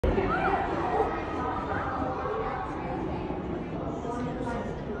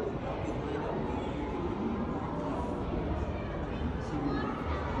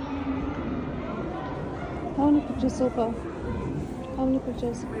many pictures so far? How many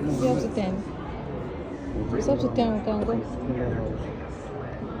pictures? We up to 10. It's up to 10, we can go.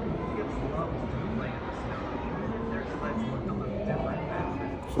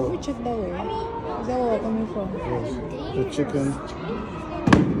 So we check that way. Is that where we're coming from? Yes. The chicken.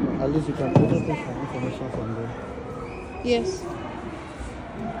 At least you can put up information from there. Yes.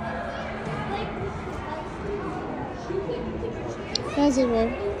 That's it,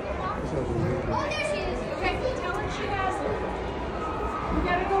 right? Oh, there she is. Okay, tell her she has it. You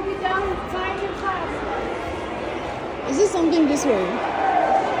gotta go get down and find your class. Is this something this way?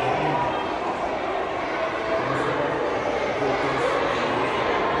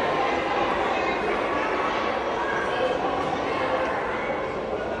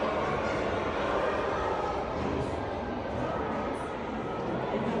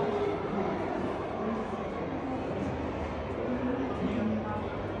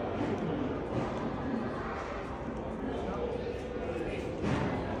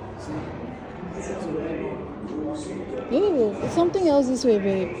 Ooh, it's something else this way,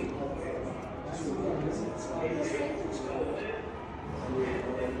 babe.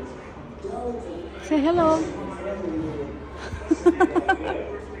 Say hello.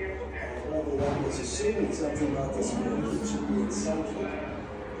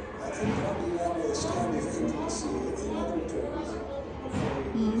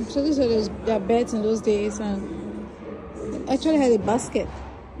 So these are their beds in those days, and they actually had a basket.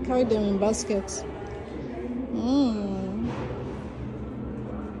 Carried them in baskets.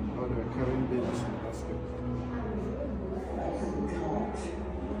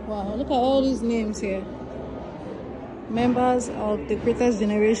 Wow, look at all these names here. Members of the greatest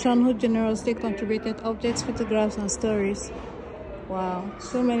generation who generously contributed objects, photographs, and stories. Wow,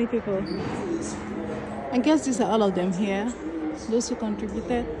 so many people. I guess these are all of them here. Those who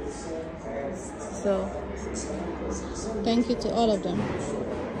contributed. So, thank you to all of them.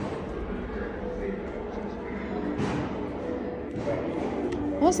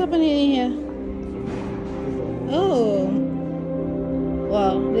 What's happening in here? Oh,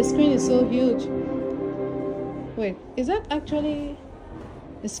 wow, the screen is so huge. Wait, is that actually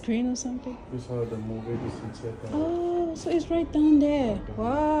a screen or something? This is how the movie is inside. Oh, so it's right down there.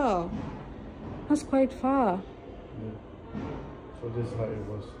 Wow, that's quite far. Yeah. So this is how it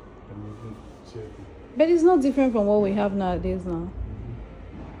was, the movie theater. But it's not different from what we have nowadays now.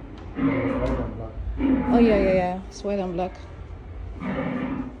 White and black. Oh yeah, it's white and black.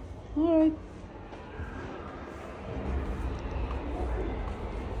 All right.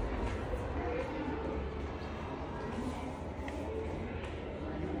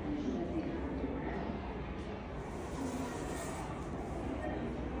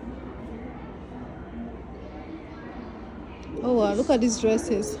 Oh wow, look at these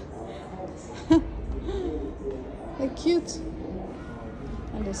dresses. They're cute.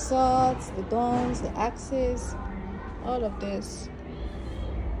 And the swords, the guns, the axes, all of this.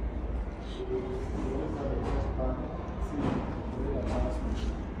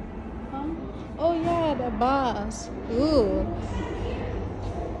 Huh? Oh yeah, the bars. Ooh.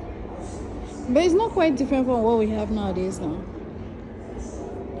 But it's not quite different from what we have nowadays now.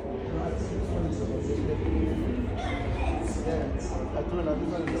 I told her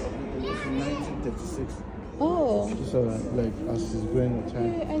this is 1936. Oh. These are like as it's going with time.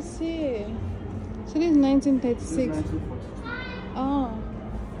 Yeah, I see. So this is 1936. Oh.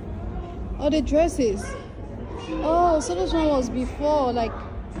 Oh, the dresses. Oh, so this one was before, like,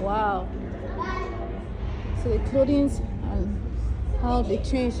 wow. So the clothing and how they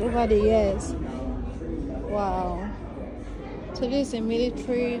changed over the years. Wow. So this is a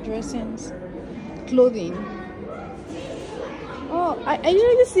military dressings, clothing. Oh, I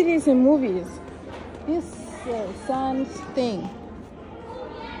usually see this in movies. This sand thing.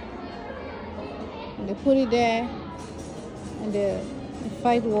 And they put it there and they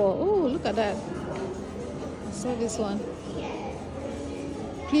fight war. Oh, look at that. I saw this one.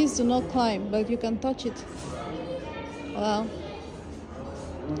 Please do not climb, but you can touch it. Wow.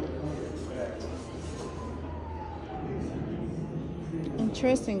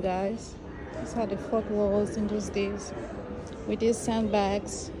 Interesting, guys. That's how they fought wars in those days. With these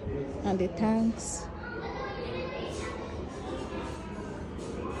sandbags and the tanks.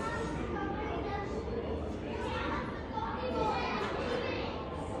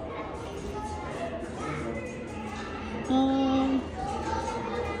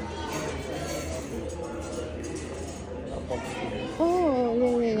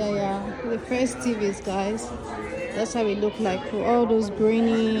 Oh, yeah. The first TVs, guys. That's how it looked like, with all those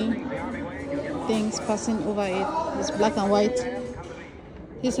grainy things passing over it. It's black and white.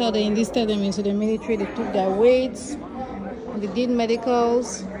 This is how they enlisted them into the military. They took their weights, and they did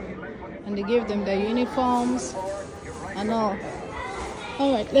medicals, and they gave them their uniforms and all.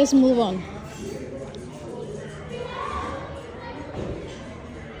 All right, let's move on.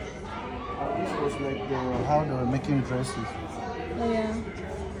 This was like how they were making dresses. Oh yeah.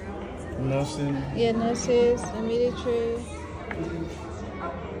 Nursing. Yeah, nurses, the military.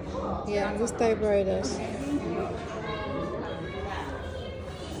 Yeah, these typewriters.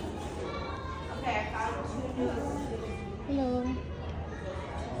 Hello.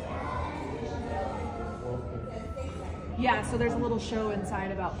 Yeah, so there's a little show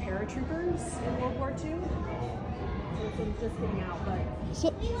inside about paratroopers in World War II. So it's just getting out, but... So,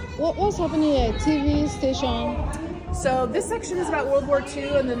 what's happening at TV station? So this section is about World War II,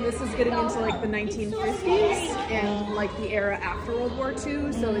 and then this is getting into like the 1950s and like the era after World War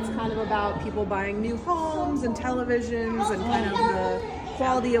II. So it's kind of about people buying new homes and televisions and kind of the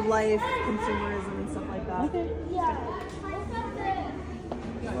quality of life, consumerism and stuff like that. Okay.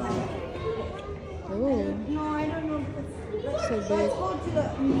 Oh, No, I don't know. so Let's big. go to the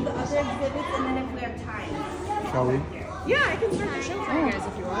other exhibits, and then if we have time. Shall we? Yeah, I can start the show for you guys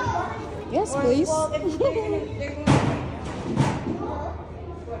if you want. Yes, please. Well, if they're going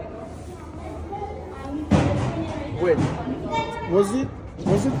Wait, was it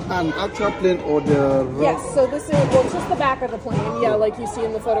an actual plane or the rock? Yes, so this is, well, it's just the back of the plane, yeah, like you see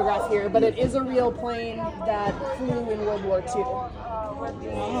in the photograph here, but it is a real plane that flew in World War II.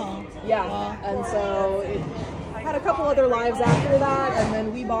 Wow. Yeah, and so it had a couple other lives after that, and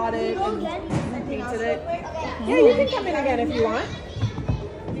then we bought it and repainted it. Yeah, you can come in again if you want.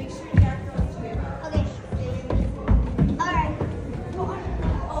 Okay. Alright.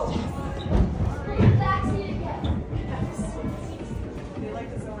 They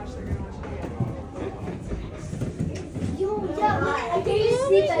liked it so much, they're going to watch it again. I can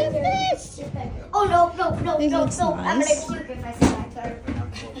sleep back there. Oh, no. This looks I'm gonna nice. puke if I sit back there.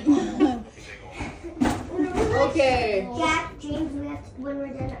 Okay. Jack, James, when we're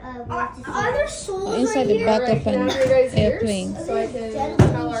done, we have to see. Are there souls Inside the back of Can I an have your guys' airplane. ears so I can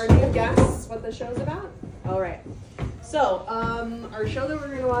tell our new guests what the show's about? All right. So, our show that we're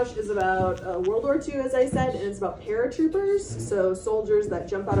going to watch is about World War II, as I said, and it's about paratroopers, so soldiers that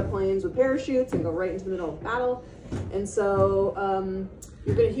jump out of planes with parachutes and go right into the middle of battle. And so,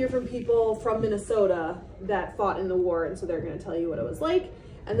 you're going to hear from people from Minnesota that fought in the war, and so they're going to tell you what it was like.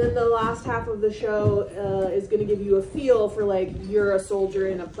 And then the last half of the show is going to give you a feel for, like, you're a soldier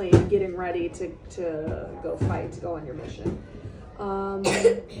in a plane getting ready to go fight, to go on your mission.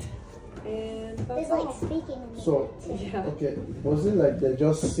 And that's It's all. like speaking. So, Yeah. okay, was it like they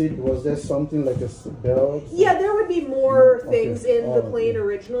just sit? Was there something like a belt? Yeah, there would be more Okay. things in the Oh, plane okay.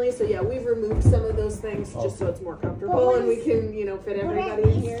 originally. So yeah, we've removed some of those things just so it's more comfortable and we can, you know, fit everybody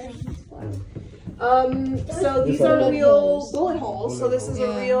in here. So these are Bullet real holes. bullet holes. So this is a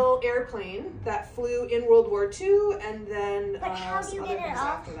Yeah. real airplane that flew in World War II, and then But how do some you other get it things off?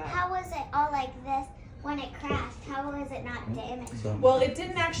 after that. How was it all like this when it crashed? How was it not damaged? Well, it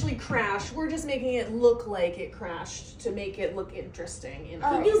didn't actually crash. We're just making it look like it crashed to make it look interesting in Oh,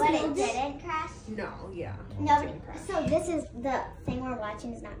 house. but it didn't crash? No, yeah. No, it didn't crash. so this is the thing we're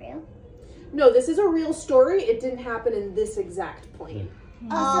watching is not real? No, this is a real story. It didn't happen in this exact plane. Oh,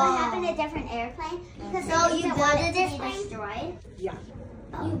 so it happened in a different airplane? Because so you build it to be destroyed? Yeah.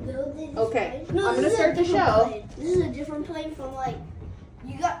 You build it Okay, I'm gonna start the show. This is a different plane from like,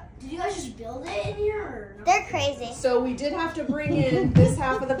 did you guys just build it in here or no? They're crazy. So we did have to bring in this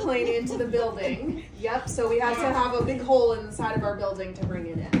half of the plane into the building. Yep, so we had to have a big hole in the side of our building to bring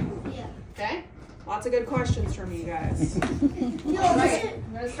it in. Yeah. Okay? Lots of good questions from you guys. Yo, Right,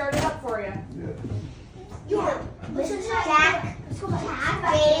 I'm gonna start it up for you. This is Jack. Let's go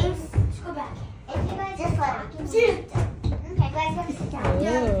back. James. Let's go back. If you guys just let him. See it. Okay, guys, let's sit down.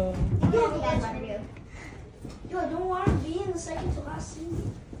 Oh. You know what you guys want to do. Yo, I don't want to be in the second to last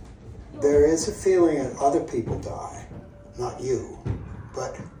scene. There is a feeling that other people die, not you.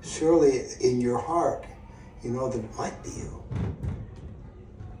 But surely in your heart, you know that it might be you.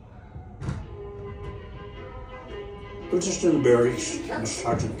 We're just in the barracks, and the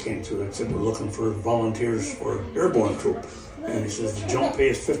sergeant came through and said, we're looking for volunteers for airborne troop. And he says, the jump pay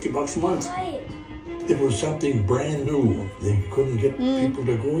is $50 a month. It was something brand new. They couldn't get people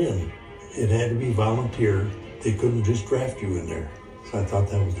to go in. It had to be volunteer. They couldn't just draft you in there. So I thought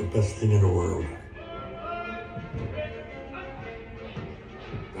that was the best thing in the world.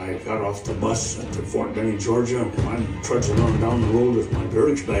 I got off the bus at Fort Benning, Georgia, and I'm trudging on down the road with my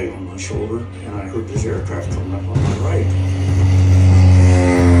barracks bag on my shoulder, and I heard this aircraft coming up on my right.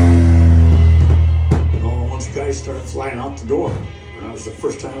 And all at once guys started flying out the door. And that was the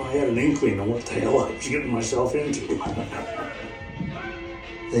first time I had an inkling of what the hell I was getting myself into.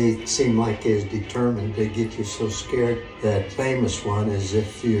 They seem like they're determined to get you so scared. That famous one is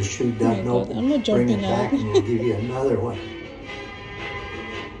if your shoe doesn't open, I'm not bring it jumping back out. and we'll give you another one.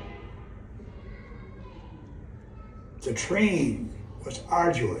 The training was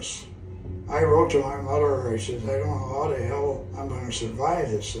arduous. I wrote to my mother, I said, I don't know how the hell I'm going to survive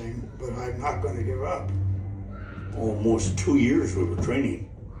this thing, but I'm not going to give up. Almost 2 years we were training.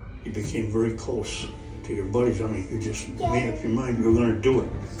 You became very close to your buddies. I mean, you just made up your mind you were going to do it.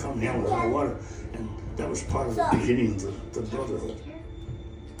 Come down with hot water. And that was part of the beginning of the brotherhood.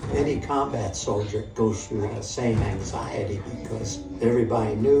 Any combat soldier goes through that same anxiety because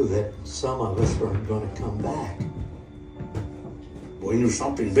everybody knew that some of us weren't going to come back. We knew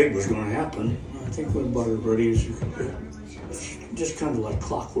something big was going to happen. I think we're about as ready as you could get. It's just kind of like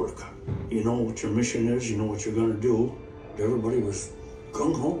clockwork. You know what your mission is, you know what you're going to do. Everybody was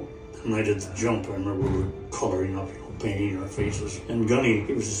gung-ho. And I did the jump. I remember we were coloring up, painting our faces. And Gunny,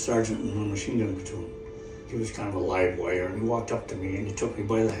 he was a sergeant in the machine gun platoon. He was kind of a live wire, and he walked up to me and he took me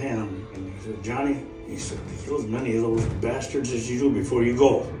by the hand and he said, Johnny, he said, kill as many of those bastards as you do before you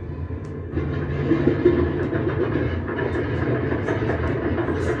go.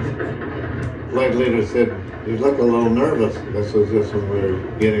 Flight leader said, you look a little nervous. This was just when we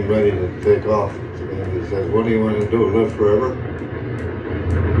were getting ready to take off. And he says, what do you want to do, live forever?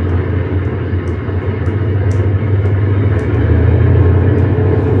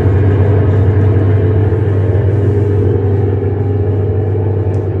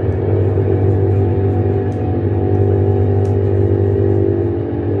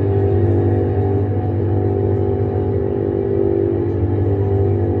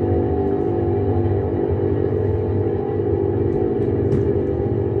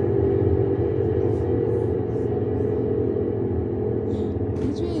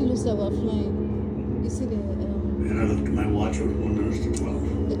 And I looked at my watch, it was 1 minute to 12.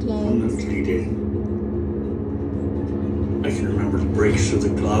 The 1 minute clouds. to D-Day. I can remember the breaks through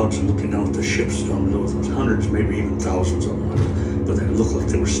the clouds and looking out at the ships down below. There was hundreds, maybe even thousands of them, but they looked like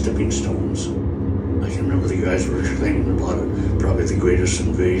they were stepping stones. I can remember the guys were exclaiming about it, probably the greatest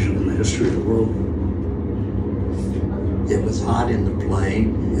invasion in the history of the world. It was hot in the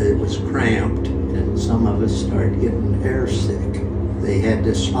plane, it was cramped, and some of us started getting air sick. They had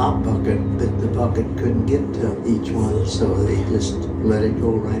this hot bucket, but the bucket couldn't get to each one, so they just let it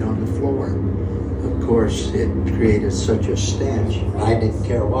go right on the floor. Of course, it created such a stench. I didn't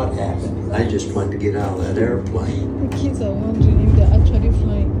care what happened. I just wanted to get out of that airplane. The kids are wondering if they're actually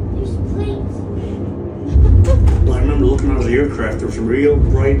flying. Well, I remember looking out of the aircraft, there was a real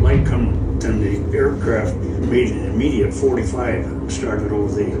bright light coming, and the aircraft made an immediate 45 and started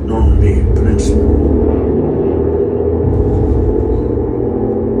over the Normandy Peninsula.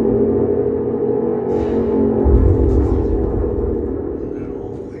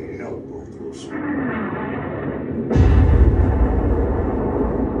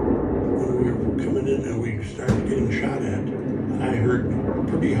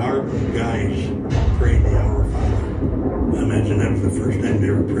 Pretty hard guys praying the Our Father. I imagine that was the first time they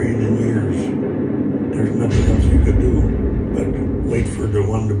were praying in years. There's nothing else you could do but wait for the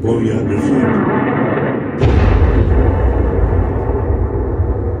one to blow you out of sleep.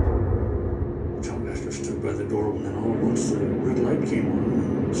 John Master stood by the door when then all at once the red light came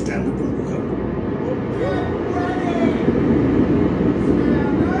on. Stand up and look up.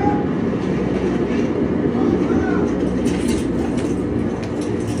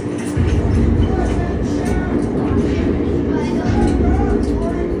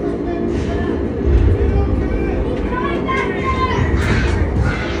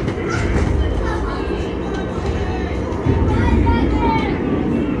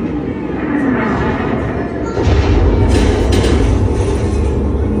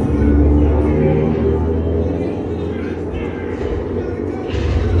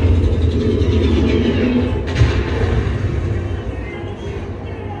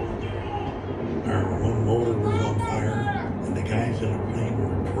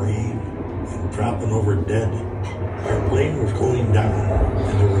 Dropping over dead. Our plane was going down,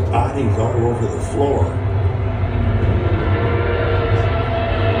 and there were bodies all over the floor.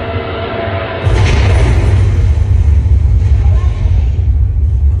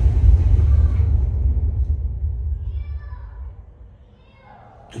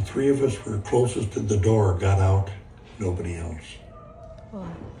 The three of us were closest to the door, got out, nobody else. Oh.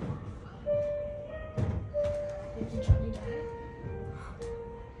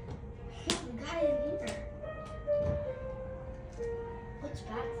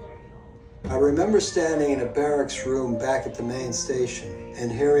 I remember standing in a barracks room back at the main station and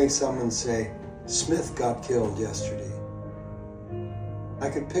hearing someone say, "Smith got killed yesterday." I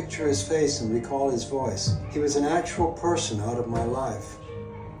could picture his face and recall his voice. He was an actual person out of my life.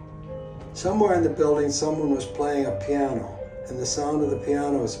 Somewhere in the building, someone was playing a piano, and the sound of the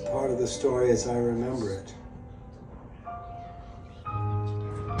piano is a part of the story as I remember it.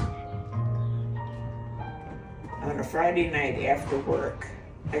 On a Friday night after work,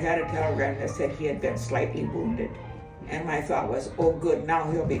 I got a telegram that said he had been slightly wounded. And my thought was, oh good,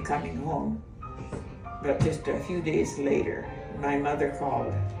 now he'll be coming home. But just a few days later, my mother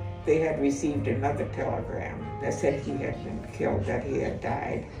called. They had received another telegram that said he had been killed, that he had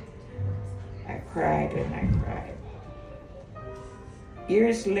died. I cried and I cried.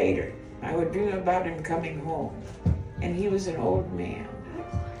 Years later, I would dream about him coming home, and he was an old man,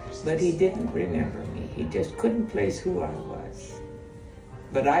 but he didn't remember me. He just couldn't place who I was.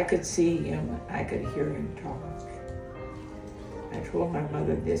 But I could see him, I could hear him talk. I told my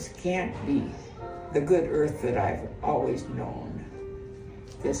mother, this can't be the good earth that I've always known.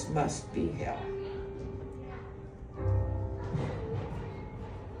 This must be hell.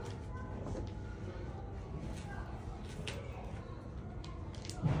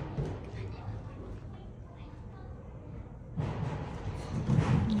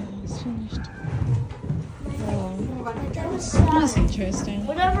 That's interesting.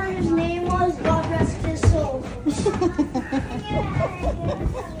 Whatever his name was, God rest his soul. Oh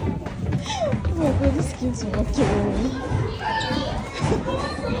my god, this kid's walking around.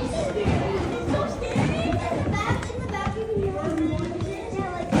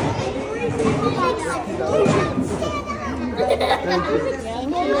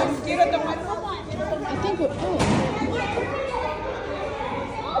 I think we're,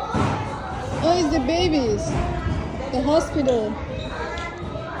 oh, it's the babies. The hospital.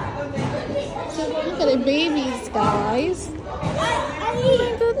 Look at the babies, guys. Oh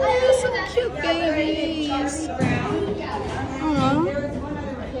my goodness, so cute babies.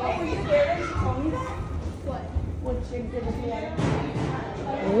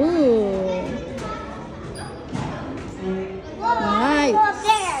 Ooh. Nice.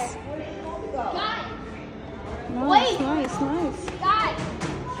 Nice, nice, nice.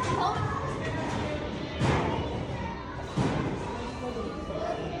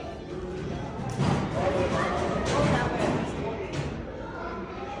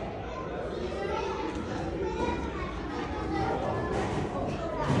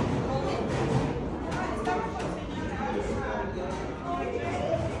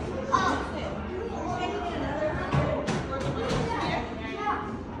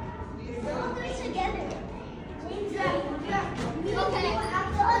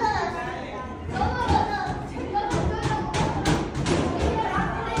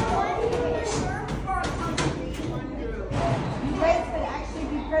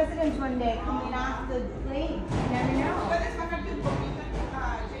 One day coming off the plane. You never know.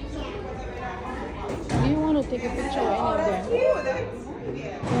 Do you want to take a picture of any of them? Do you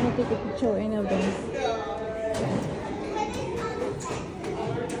want to take a picture of any of them?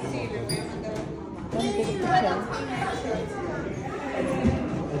 Want to take a picture?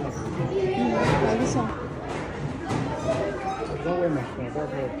 Like this one. Don't wear my shoes.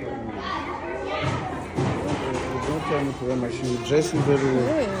 Don't tell me to wear my shoes. Dress you very well.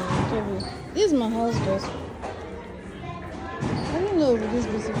 This is my house dress. I don't know if it is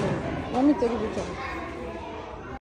beautiful. Let me take a picture.